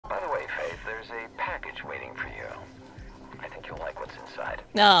a package waiting for you. I think you'll like what's inside.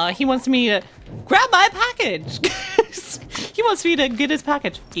 He wants me to grab my package. He wants me to get his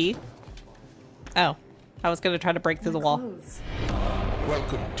package. E? Oh. I was gonna try to break through the wall.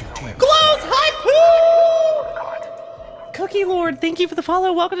 Welcome to Team Glows Haiku! Cookie Lord, thank you for the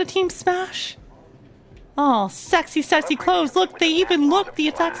follow. Welcome to Team Smash. Oh, sexy, sexy clothes. Look, they even look the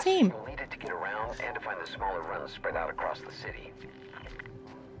exact same. You'll need it to get around and to find the smaller runs spread out across the city.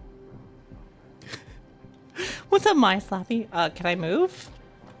 What's up, my Slappy? Can I move?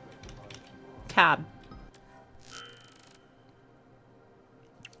 Cab.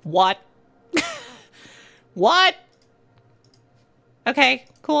 What? What? Okay,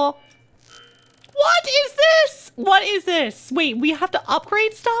 cool. What is this? What is this? Wait, we have to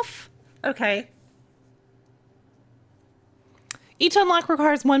upgrade stuff? Okay. Each unlock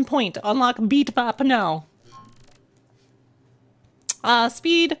requires 1 point. Unlock beat map now.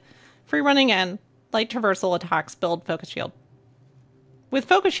 Speed, free running, and light traversal attacks build focus shield. With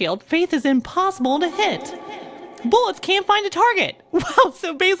focus shield, Faith is impossible to hit. Bullets can't find a target. Wow,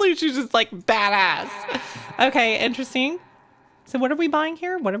 so basically she's just like badass. Okay, interesting. So what are we buying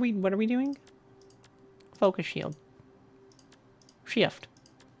here? What are we doing? Focus shield. Shift.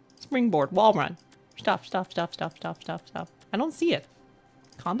 Springboard. Wall run. Stuff. I don't see it.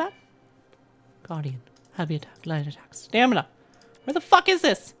 Combat? Guardian. Heavy attack. Light attacks. Stamina. Where the fuck is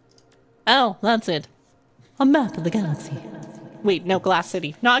this? Oh, that's it. A map of the galaxy. Wait, no, Glass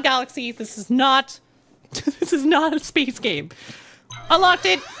City. Not Galaxy. This is not... This is not a space game. Unlocked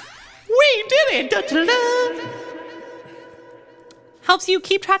it. We did it! Da -da -da. Helps you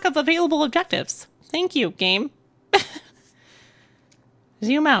keep track of available objectives. Thank you, game.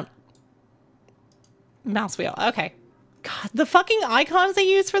 Zoom out. Mouse wheel. Okay. God, the fucking icons they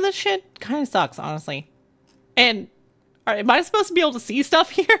use for this shit kind of sucks, honestly. And am I supposed to be able to see stuff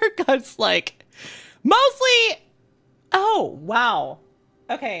here? Because, like, mostly... Oh, wow.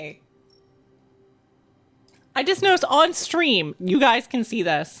 Okay. I just noticed on stream, you guys can see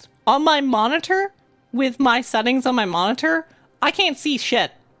this. On my monitor, with my settings on my monitor, I can't see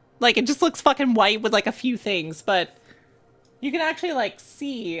shit. Like, it just looks fucking white with, like, a few things, but you can actually, like,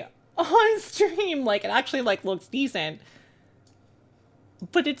 see on stream, like, it actually, like, looks decent.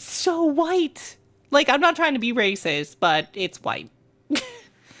 But it's so white. Like, I'm not trying to be racist, but it's white.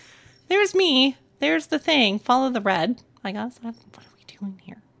 There's me. There's the thing. Follow the red, I guess. What are we doing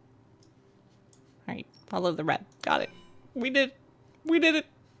here? Alright, follow the red. Got it. We did it.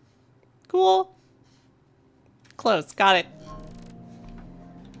 Cool. Close. Got it.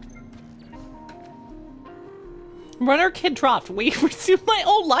 Runner kid dropped. We resumed my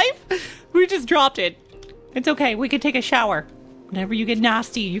old life? We just dropped it. It's okay. We could take a shower. Whenever you get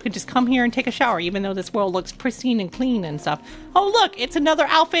nasty, you can just come here and take a shower, even though this world looks pristine and clean and stuff. Oh, look. It's another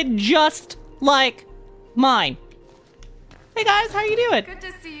outfit just like mine. Hey, guys. How you doing? Good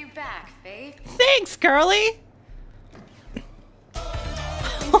to see you back, Faith. Thanks, girly.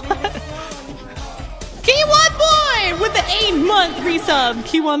 Key1 Boy with the 8-month resub.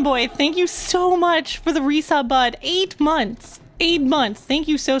 Key1 Boy, thank you so much for the resub, bud. 8 months. 8 months. Thank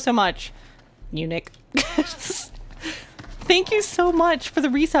you so much. Eunuch. Thank you so much for the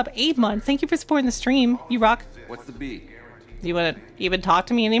resub. 8 months. Thank you for supporting the stream. You rock. What's the beat? You want to even talk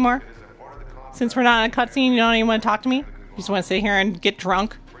to me anymore? Since we're not in a cutscene, you don't even want to talk to me? You just want to sit here and get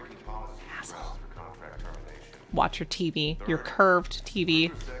drunk? Asshole. Watch your TV. Your curved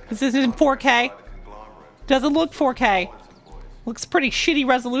TV. This isn't 4K. Doesn't look 4K. Looks pretty shitty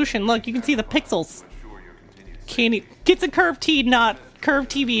resolution. Look, you can see the pixels. Gets a curved TV,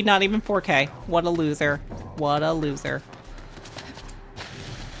 not even 4K. What a loser. What a loser.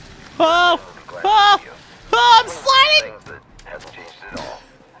 Oh! Oh! Oh, I'm sliding!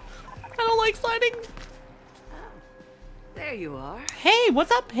 I don't like sliding. There you are. Hey,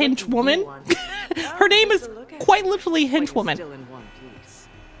 what's up, henchwoman? Her name is quite literally henchwoman. Still in one piece.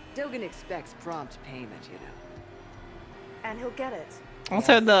 Dogan expects prompt payment, you know. And he'll get it.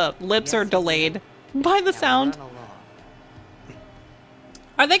 Also, the lips are delayed by the sound.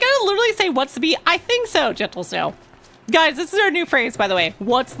 Are they gonna literally say, what's the beat? I think so, Gentle Snow. Guys, this is our new phrase, by the way.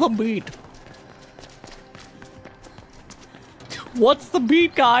 What's the beat? What's the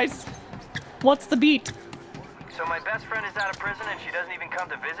beat, guys? What's the beat? So my best friend is out of prison and she doesn't even come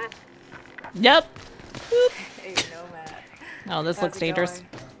to visit? Yep. Hey, Nomad. Oh, this looks dangerous.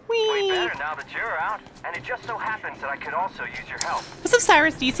 Way Whee! better now that you're out. And it just so happens that I could also use your help. What's up,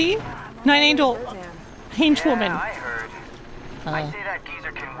 Cyrus DC? Night Angel. Henchwoman. Yeah, I heard. I say that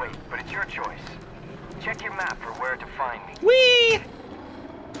geezer can wait, but it's your choice. Check your map for where to find me. Whee!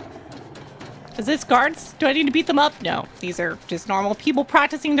 Is this guards? Do I need to beat them up? No, these are just normal people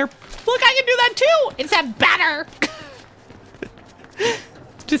practicing their... Look, I can do that too! It's that better!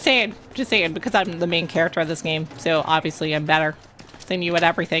 Just saying, because I'm the main character of this game, so obviously I'm better than you at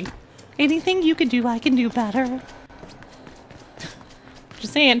everything. Anything you can do, I can do better.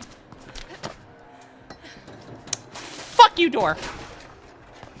 Just saying. Fuck you, door!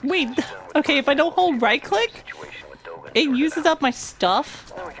 Wait, okay, if I don't hold right click, it uses up my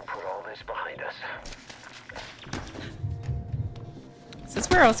stuff? Now we can put all this behind us. Is this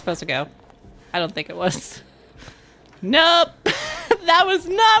where I was supposed to go? I don't think it was. Nope! That was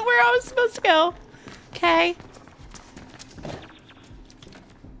not where I was supposed to go. Okay.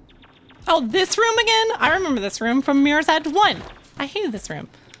 Oh, this room again? I remember this room from Mirror's Edge 1. I hated this room.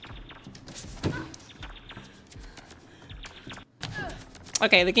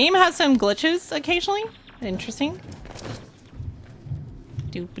 Okay, the game has some glitches occasionally. Interesting.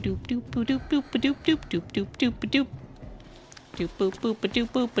 Doop doop doop doop doop doop doop doop doop doop doop. Doop boop boop doop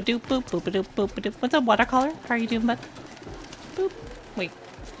boop doop boop boop doop boop doop. What's up, watercolor? How are you doing, bud? Boop. Wait,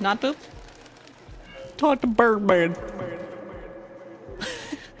 not boop. Talk to Birdman.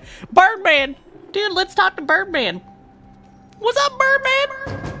 Birdman! Dude, let's talk to Birdman. What's up,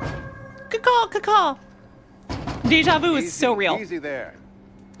 Birdman? Good call, good call. Deja vu is so real. Easy there.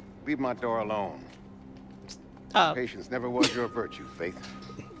 Leave my door alone. Patience never was your virtue, Faith.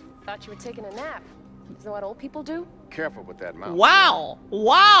 Thought you were taking a nap. Is that what old people do? Careful with that mouth. Wow.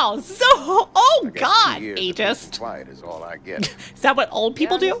 Wow. So, oh God, ageist. Quiet is all I get. Is that what old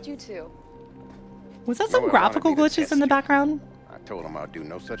people Yeah, I do? missed you too. Was that some graphical glitches in the background? I told him I'd do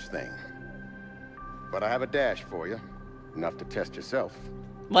no such thing. But I have a dash for you. Enough to test yourself.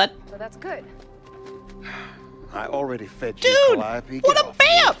 What? So that's good. I already fed you, Dude, Calliope. what Get a off me.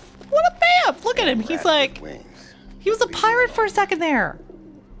 bamf! What a bamf! Look at him. He's Rats like, with wings. he was a pirate for a second there.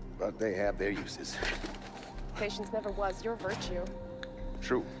 But they have their uses. Patience never was your virtue.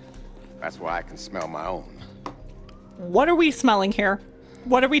 True. That's why I can smell my own. What are we smelling here?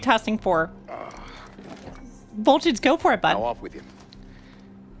 What are we testing for? Voltage, go for it, Now bud. off with you.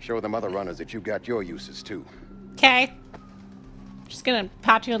 Show them other runners that you've got your uses too. Okay. Just gonna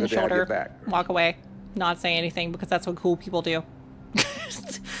pat you on the Good to have you shoulder, back. walk away, not say anything because that's what cool people do.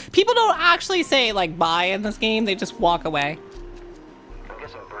 People don't actually say like bye in this game; they just walk away. I'm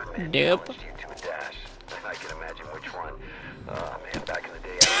guessing Birdman Nope. challenged you to a dash. I can imagine which one. Man, back in the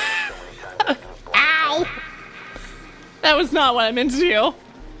day, I so many times. Ow! That was not what I meant to do.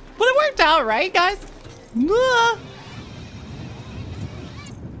 But it worked out, right, guys? Ah.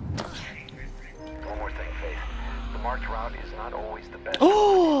 One more thing, Faith. The marked route is not always the best.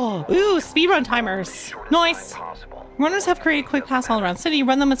 Oh, ooh, speedrun timers. Nice. Possible. Runners have created quick paths all around the city.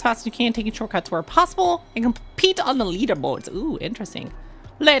 Run them as fast as you can, taking shortcuts where possible, and compete on the leaderboards. Ooh, interesting.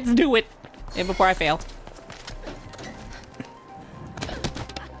 Let's do it. And before I fail.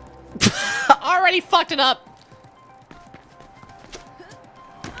 Already fucked it up.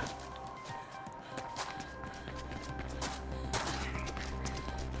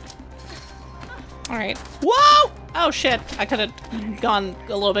 All right. Whoa! Oh shit! I could have gone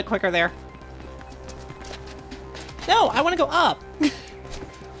a little bit quicker there. No, I want to go up.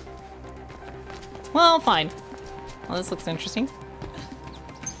 Well, fine. Well, this looks interesting.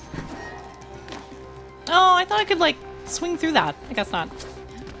 Oh, I thought I could like swing through that. I guess not.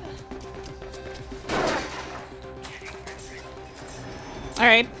 All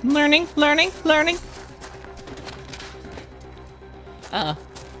right, learning.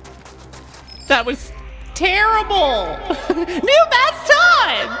 That was terrible. New match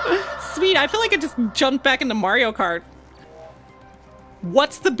time. Sweet. I feel like I just jumped back into Mario Kart.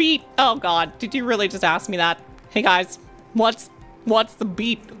 What's the beat? Oh God, did you really just ask me that? Hey guys, what's the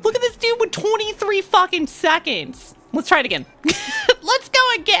beat? Look at this dude with 23 fucking seconds. Let's try it again. Let's go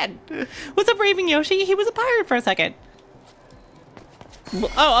again. What's up, Raving Yoshi? He was a pirate for a second.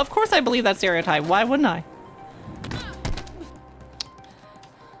 Oh, of course I believe that stereotype. Why wouldn't I?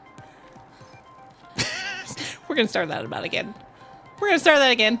 We're gonna start that about again. We're gonna start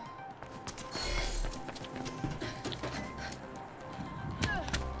that again.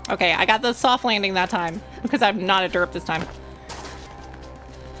 Okay, I got the soft landing that time because I'm not a derp this time.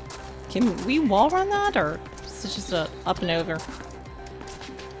 Can we wall run that, or is it just a up and over?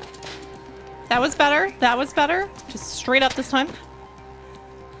 That was better. That was better. Just straight up this time.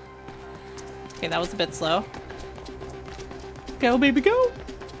 Okay, that was a bit slow. Go, baby, go.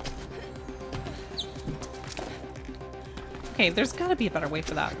 Okay, there's gotta be a better way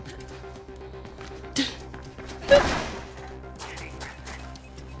for that.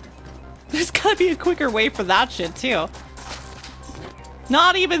 There's gotta be a quicker way for that shit, too.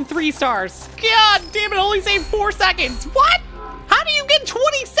 Not even 3 stars. God damn it, only saved 4 seconds. What? How do you get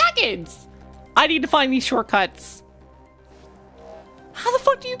 20 seconds? I need to find these shortcuts. How the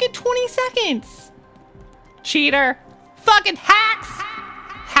fuck do you get 20 seconds? Cheater. Fucking hacks.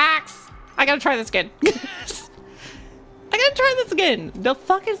 Hacks. I gotta try this again. I gotta try this again. The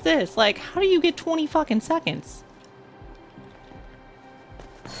fuck is this? Like, how do you get 20 fucking seconds?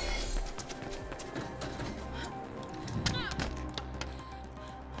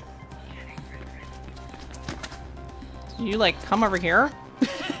 Did you, like, come over here?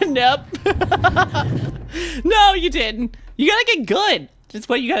 Nope. No, you didn't. You gotta get good. That's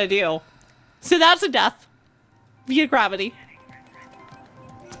what you gotta do. So that's a death. Via gravity.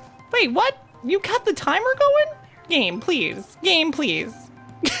 Wait, what? You kept the timer going? Game, please. Game, please.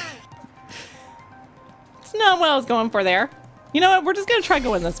 It's not what I was going for there. You know what? We're just gonna try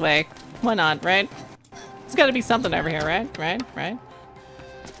going this way. Why not, right? There's gotta be something over here, right? Right? Right?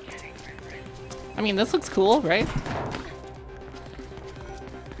 I mean, this looks cool, right?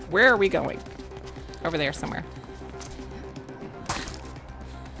 Where are we going? Over there somewhere.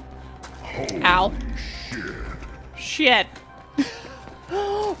 Ow. Shit.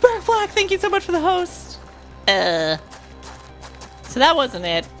 Black Flag, thank you so much for the host. So that wasn't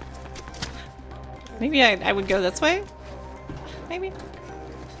it. Maybe I would go this way? Maybe?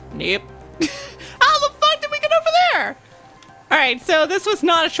 Nope. How the fuck did we get over there? Alright, so this was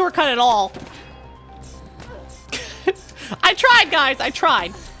not a shortcut at all. I tried, guys. I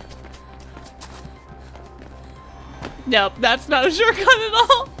tried. Nope, that's not a shortcut at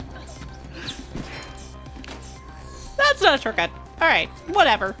all. That's not a shortcut. Alright,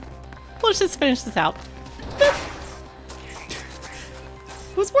 whatever. Let's just finish this out. It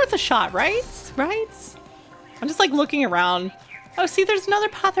was worth a shot, right? Right? I'm just like looking around. Oh, see, there's another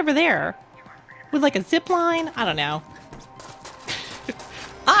path over there. With like a zip line? I don't know.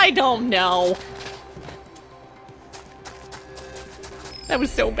 I don't know. That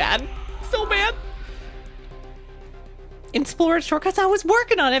was so bad. So bad. Explore shortcuts. I was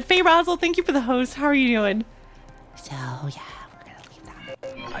working on it. Faye Razzle, thank you for the host. How are you doing? So, yeah, we're gonna leave that.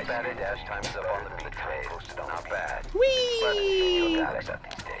 I bet dash times up on the beat today. Not bad. Whee! But these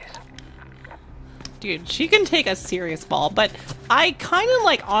days. Dude, she can take a serious fall, but I kind of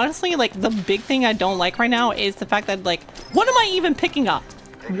like, honestly, like the big thing I don't like right now is the fact that like, what am I even picking up?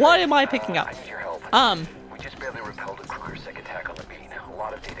 What am I picking up? I need your help. We just barely repelled a Kruger sec attack on the beat. A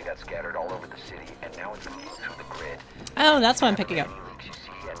lot of data got scattered all over the city, and now it's moving through the grid. Oh, that's what I'm picking up. Any leaks you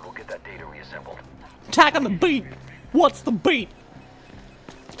see, and we'll get that data reassembled. Attack on the beat. What's the beat?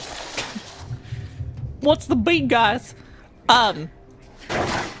 What's the beat, guys? The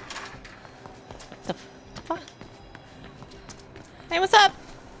fuck? Hey, what's up?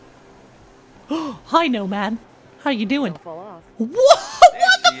 Hi, Nomad. How you doing? Fall off. What?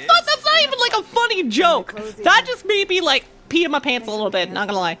 What the fuck? That's not even like a funny joke. That just made me like pee in my pants a little bit. Not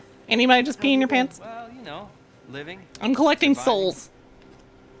gonna lie. Anybody just pee in your pants? Well, you know, living. I'm collecting surviving. souls.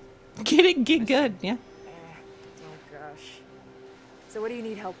 Get good, yeah. Oh gosh. So what do you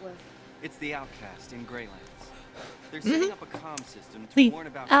need help with? It's the Outcast in Greylands. They're setting up a comm system to The warn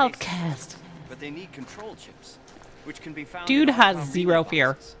about Outcast. cases, but they need control chips, which can be found. Dude in has Outcom zero relay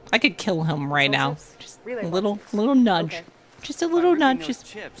fear. boxes. I could kill him right now. Chips? Just Relay a little boxes. nudge. Okay. Just a By little ripping nudge. those Just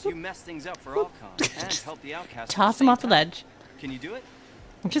chips, you mess things up for Allcom and help the Outcast. at the toss him same off the time. ledge. Can you do it?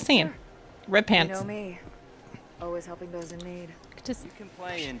 I'm just saying. Red You pants. know me. Always helping those in need. Just You can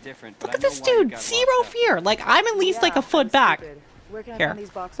play indifferent. look but at I know this why you dude. got Zero locked up. fear. Like I'm at least like Yeah, a foot I'm back. stupid. Where can I Here. find these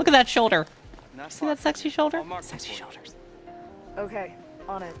boxes? Look at that shoulder. Not See far that from sexy here. shoulder? I'll mark them Sexy for you. shoulders. Okay,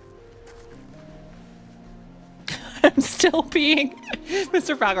 on it. I'm still being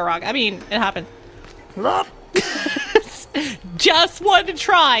Mr. Froggle Rock. I mean, it happened. Just wanted to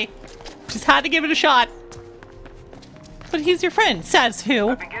try. Just had to give it a shot. But he's your friend, says who?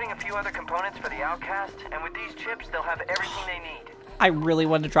 I've been getting a few other components for the Outcast, and with these chips, they'll have everything they need. I really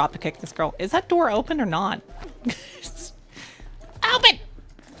wanted to drop to kick this girl. Is that door open or not? Open!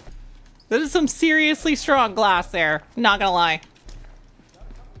 That is some seriously strong glass there. Not gonna lie.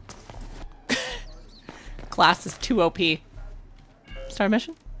 Glass is too OP. Start a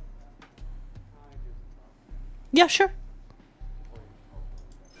mission? Yeah, sure.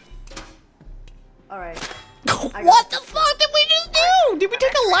 Alright. What the fuck did we just do? Did we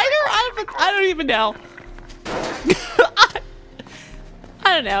take a lighter? I don't even know.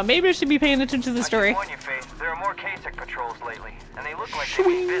 I don't know. Maybe I should be paying attention to the story. I should warn you, Faith, there are more KSEC patrols lately, and they look like they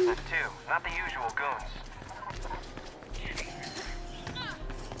mean business too, not the usual goons.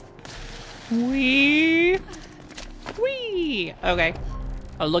 Wee. Okay.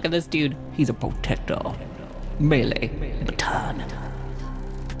 Oh, look at this dude. He's a protector. Melee. Baton.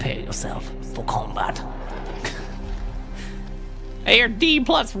 Prepare yourself for combat. A or D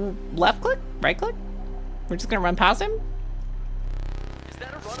plus left click? Right click? We're just gonna run past him? Is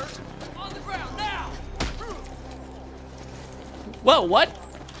that a runner? On the ground now! Whoa, what?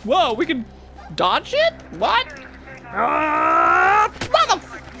 Whoa, we can dodge it? What? What the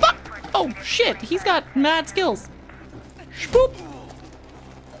fuck? Oh shit, he's got mad skills. Shboop.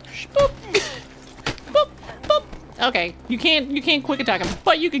 Shboop. Boop. Boop. Okay, you can't quick attack him,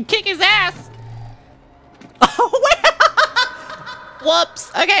 but you can kick his ass. Oh wait. Whoops.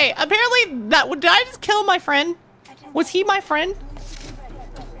 Okay, apparently did I just kill my friend? Was he my friend?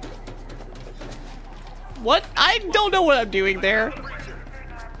 What? I don't know what I'm doing there.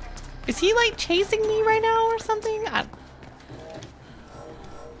 Is he like chasing me right now or something?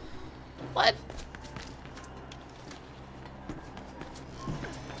 What?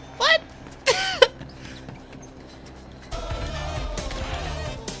 What?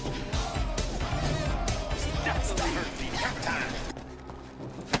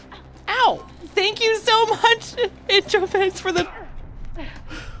 Ow! Thank you so much, Introvets, for the...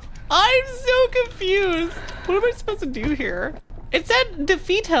 I'm so confused. What am I supposed to do here? It said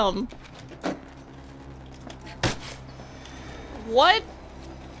defeat him. What?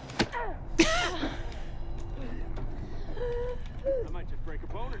 I might just break a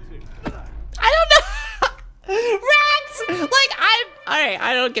bone or two. I don't know. Rats! Like, alright,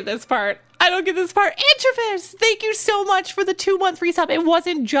 I don't get this part. I don't get this part. Introverts, thank you so much for the 2-month resub. It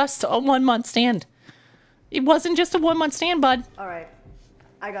wasn't just a 1-month stand. It wasn't just a 1-month stand, bud. Alright.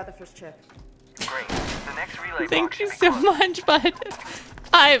 I got the first chip. Great. The next relay Thank box you should be so close. much, bud.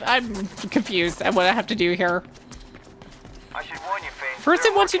 I'm confused at what I have to do here. I should warn you, Faith. First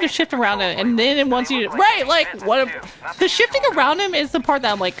it wants you to shift around it, and then it wants you to... Right, like, what... The shifting around him is the part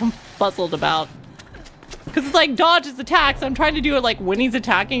that I'm, like, puzzled about. Because it's like, dodge his attacks. I'm trying to do it, like, when he's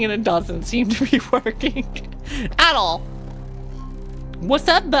attacking, and it doesn't seem to be working. At all. What's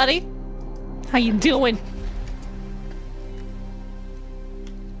up, buddy? How you doing?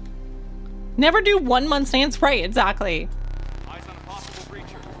 Never do 1-month stands. Right, exactly. Eyes on a possible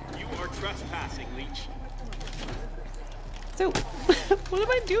breacher. You are trespassing, leech. So, what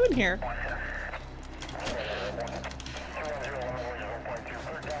am I doing here?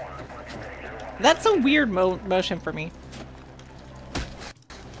 That's a weird motion for me.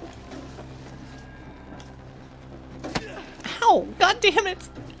 Ow! God damn it!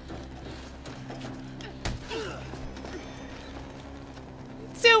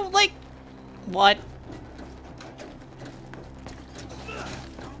 So, like, what?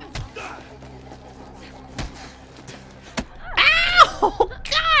 Ow!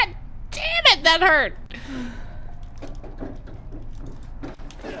 God damn it! That hurt!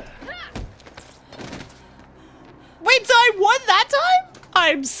 Wait, so I won that time?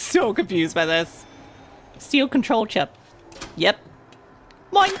 I'm so confused by this. Steel control chip. Yep.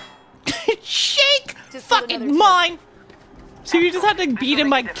 Mine. Shake! Just Fucking mine! So you just have to beat him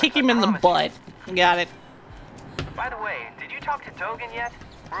by kicking him in the butt. Got it. By the way, did you talk to Dogen yet?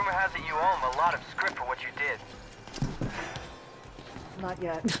 Rumor has it you owe him a lot of script for what you did. Not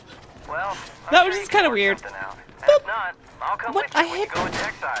yet. Well, That was just kind of weird. If not, I'll come What? with you I when you hit- go into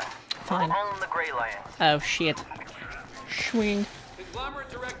exile. Fine. We'll own the Grey Lands. Oh shit. Swing. Conglomerate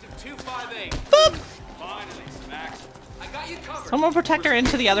Directive 258. Boop! Finally, Smash. I got you covered. Someone protector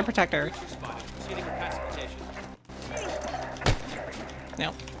into the other protector. Breacher spotted. Proceeding with pacification.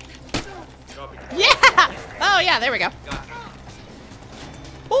 No. Yeah! Oh yeah, there we go.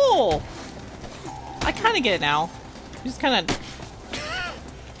 Oh! I kind of get it now. Just kind of...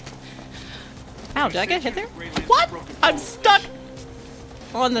 Ow, did I get hit there? What? I'm stuck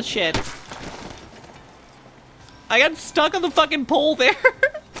on the shit. I got stuck on the fucking pole there.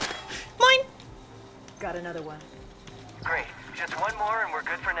 Mine. Got another one. Great. Just one more and we're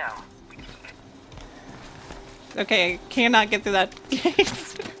good for now. Okay, I cannot get through that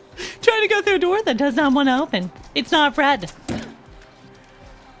gate. Trying to go through a door that does not want to open. It's not red.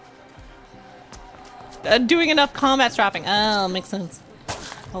 Doing enough combat strapping. Oh, makes sense.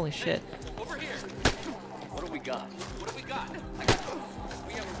 Holy shit. Over here. What do we got? What do we got? I got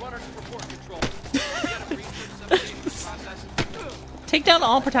we have a runner to report control. We got a breacher substation process. Take down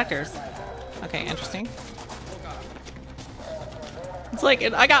all protectors. Okay, interesting. It's like,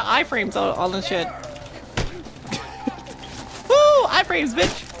 I got iframes on this shit. Woo! Iframes,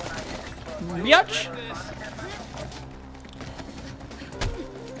 bitch! Yutch!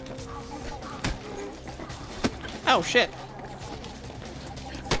 Oh, shit.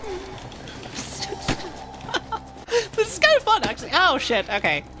 This is kind of fun, actually. Oh, shit.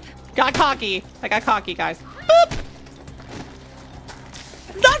 Okay. Got cocky. I got cocky, guys. Boop!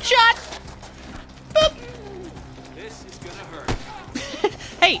 Not One shot! Boop! This is gonna hurt.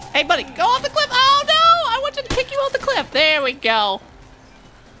 Hey, buddy, go off the cliff! Oh no! I want to kick you off the cliff. There we go.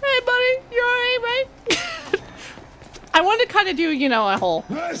 Hey, buddy, you're alright, right? I wanted to kind of do, you know, a whole.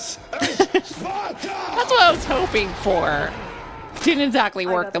 This is Sparta! That's what I was hoping for. Didn't exactly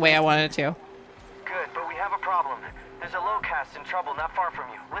work the way I wanted it to. Good, but we have a problem. There's a lowcast in trouble not far from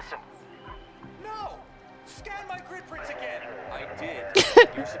you. Listen. No! Scan my grid prints again! I did.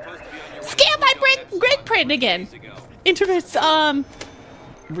 You're supposed to be on your way. Scan my grid print again. Interface,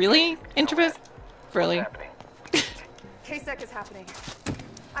 really? Interface? Really? What's happening? KSEC is happening.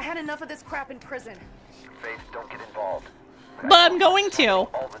 I had enough of this crap in prison. Faith, don't get involved. But I'm going to.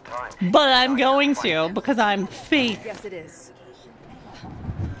 All the time. But I'm going to because I'm Faith. Yes, it is.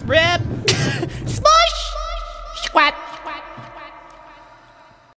 Rip!